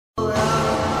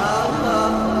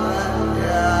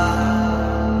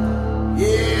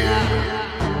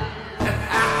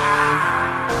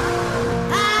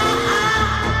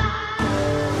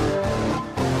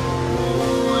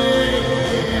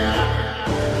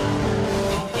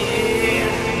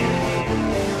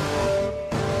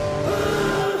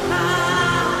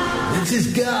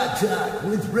Talk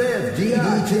with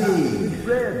revddt.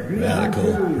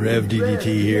 Radical revddt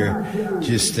here.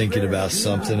 Just thinking about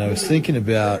something. I was thinking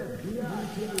about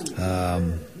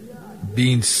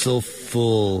being so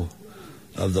full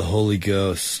of the Holy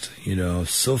Ghost,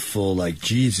 so full, like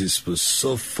Jesus was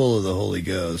so full of the Holy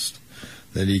Ghost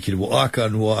that he could walk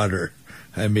on water.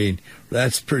 I mean,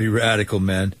 that's pretty radical,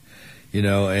 man.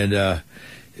 And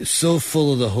so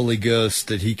full of the Holy Ghost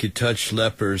that he could touch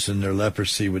lepers and their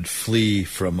leprosy would flee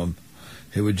from them.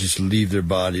 It would just leave their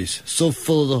bodies. So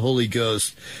full of the Holy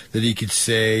Ghost that he could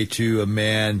say to a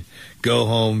man, "Go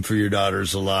home, for your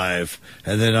daughter's alive."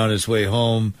 And then on his way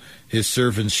home, his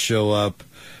servants show up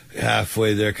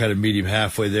halfway there, kind of meet him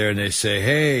halfway there, and they say,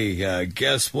 "Hey,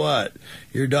 guess what?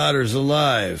 Your daughter's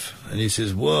alive." And he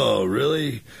says, "Whoa,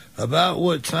 really? About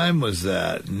what time was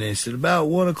that?" And they said, "About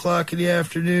 1 o'clock in the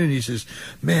afternoon." He says,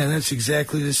 "Man, that's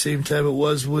exactly the same time it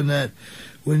was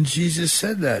when Jesus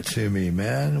said that to me,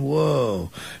 man. Whoa."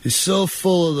 He's so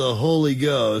full of the Holy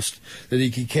Ghost that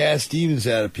he could cast demons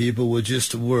out of people with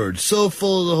just a word. So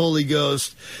full of the Holy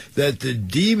Ghost that the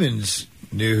demons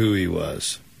knew who he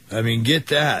was. I mean, get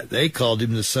that. They called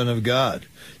him the Son of God.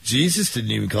 Jesus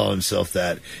didn't even call himself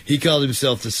that. He called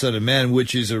himself the Son of Man,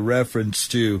 which is a reference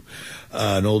to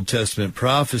an Old Testament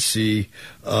prophecy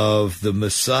of the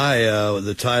Messiah.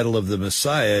 The title of the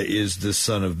Messiah is the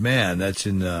Son of Man. That's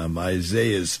in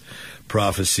Isaiah's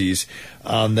prophecies.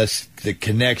 That's the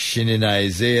connection in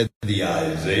Isaiah. The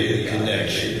Isaiah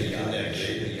connection.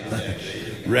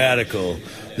 Radical.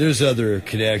 There's other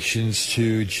connections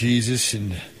to Jesus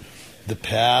and the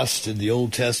past and the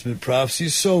Old Testament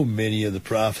prophecies. So many of the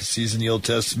prophecies in the Old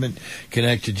Testament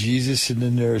connect to Jesus, and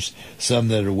then there's some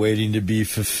that are waiting to be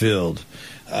fulfilled.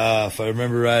 If I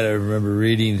remember right, I remember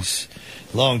reading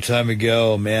a long time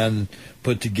ago, a man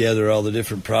put together all the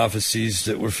different prophecies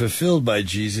that were fulfilled by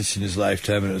Jesus in his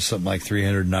lifetime, and it was something like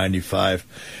 395.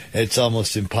 It's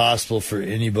almost impossible for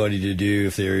anybody to do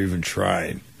if they're even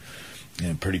trying.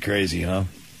 And pretty crazy, huh?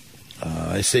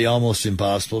 I say almost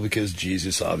impossible because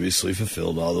Jesus obviously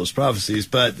fulfilled all those prophecies,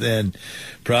 but then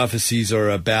prophecies are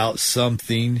about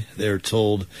something. They're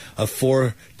told a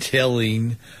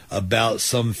foretelling about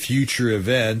some future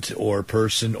event or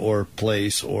person or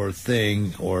place or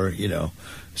thing or,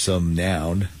 some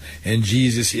noun. And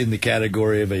Jesus in the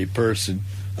category of a person,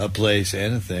 a place,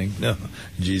 and a thing. No,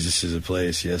 Jesus is a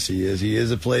place. Yes, he is. He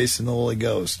is a place in the Holy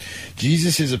Ghost.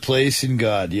 Jesus is a place in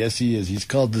God. Yes, he is. He's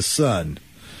called the Son.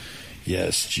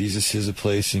 Yes, Jesus is a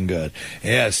place in God.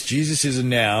 Yes, Jesus is a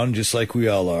noun, just like we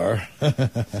all are.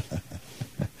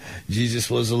 Jesus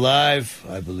was alive.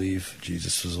 I believe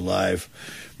Jesus was alive.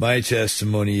 My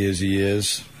testimony is he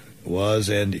is, was,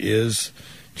 and is.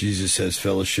 Jesus has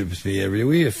fellowship with me every day.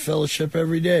 We have fellowship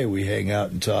every day. We hang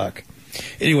out and talk.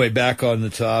 Anyway, back on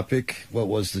the topic. What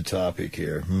was the topic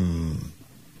here?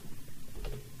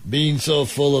 Being so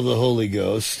full of the Holy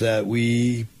Ghost that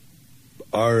we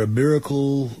are a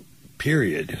miracle,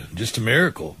 period. Just a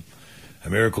miracle. A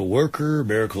miracle worker.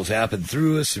 Miracles happen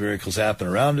through us. Miracles happen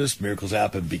around us. Miracles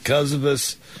happen because of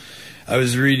us. I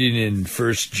was reading in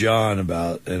 1 John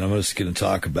about, and I'm just going to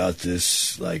talk about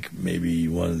this like maybe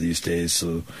one of these days,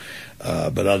 so,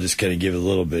 but I'll just kind of give a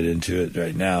little bit into it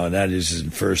right now, and that is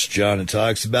in 1 John. It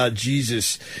talks about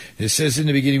Jesus. It says, "In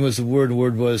the beginning was the Word, and the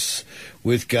Word was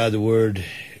with God. The Word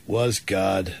was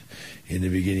God. In the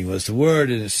beginning was the Word."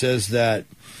 And it says that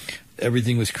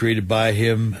everything was created by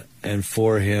him and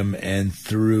for him and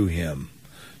through him.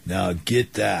 Now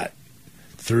get that.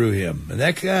 Through him. And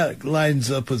that kind of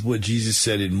lines up with what Jesus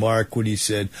said in Mark when he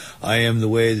said, "I am the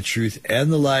way, the truth,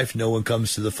 and the life. No one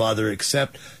comes to the Father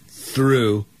except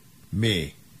through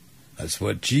me." That's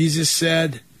what Jesus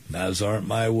said. Those aren't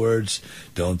my words.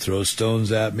 Don't throw stones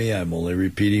at me. I'm only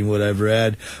repeating what I've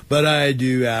read. But I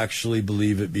do actually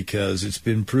believe it because it's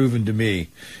been proven to me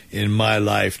in my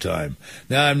lifetime.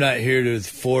 Now, I'm not here to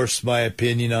force my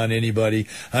opinion on anybody.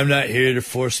 I'm not here to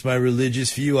force my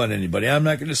religious view on anybody. I'm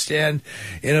not going to stand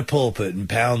in a pulpit and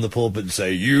pound the pulpit and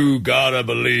say, "You gotta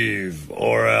believe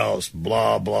or else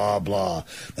blah, blah, blah."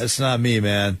 That's not me,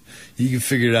 man. You can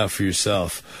figure it out for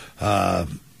yourself.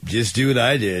 Just do what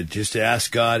I did. Just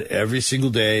ask God every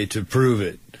single day to prove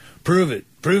it. Prove it.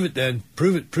 Prove it then.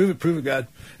 Prove it, God.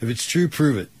 If it's true,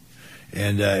 prove it.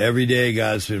 And every day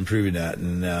God's been proving that.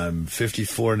 And I'm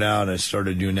 54 now, and I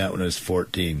started doing that when I was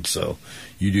 14. So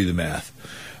you do the math.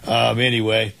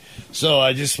 Anyway, so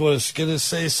I just was going to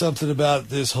say something about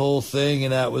this whole thing,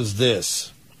 and that was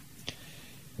this.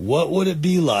 What would it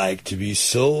be like to be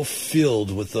so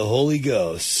filled with the Holy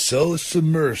Ghost, so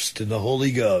submersed in the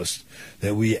Holy Ghost,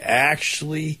 that we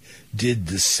actually did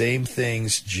the same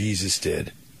things Jesus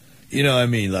did? You know what I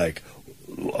mean? Like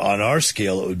on our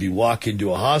scale, it would be walk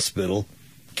into a hospital,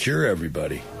 cure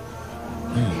everybody.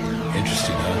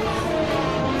 Interesting, huh?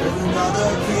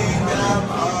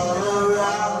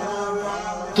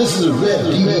 This is a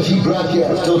revddt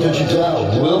broadcast. Don't touch your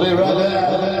dial. We'll be right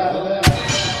back.